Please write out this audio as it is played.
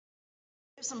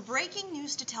Some breaking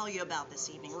news to tell you about this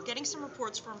evening. We're getting some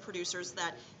reports from producers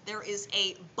that there is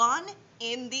a bun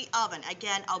in the oven.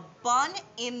 Again, a bun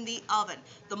in the oven.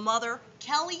 The mother,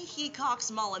 Kelly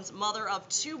Hecox Mullens, mother of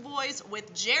 2 boys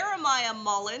with Jeremiah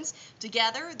Mullens.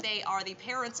 Together, they are the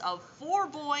parents of 4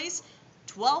 boys,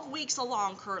 12 weeks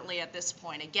along currently at this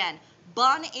point. Again,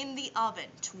 bun in the oven,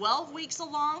 12 weeks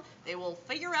along. They will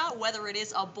figure out whether it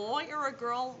is a boy or a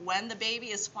girl when the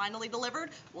baby is finally delivered.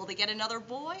 Will they get another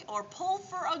boy or pull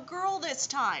for a girl this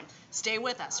time? Stay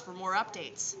with us for more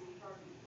updates.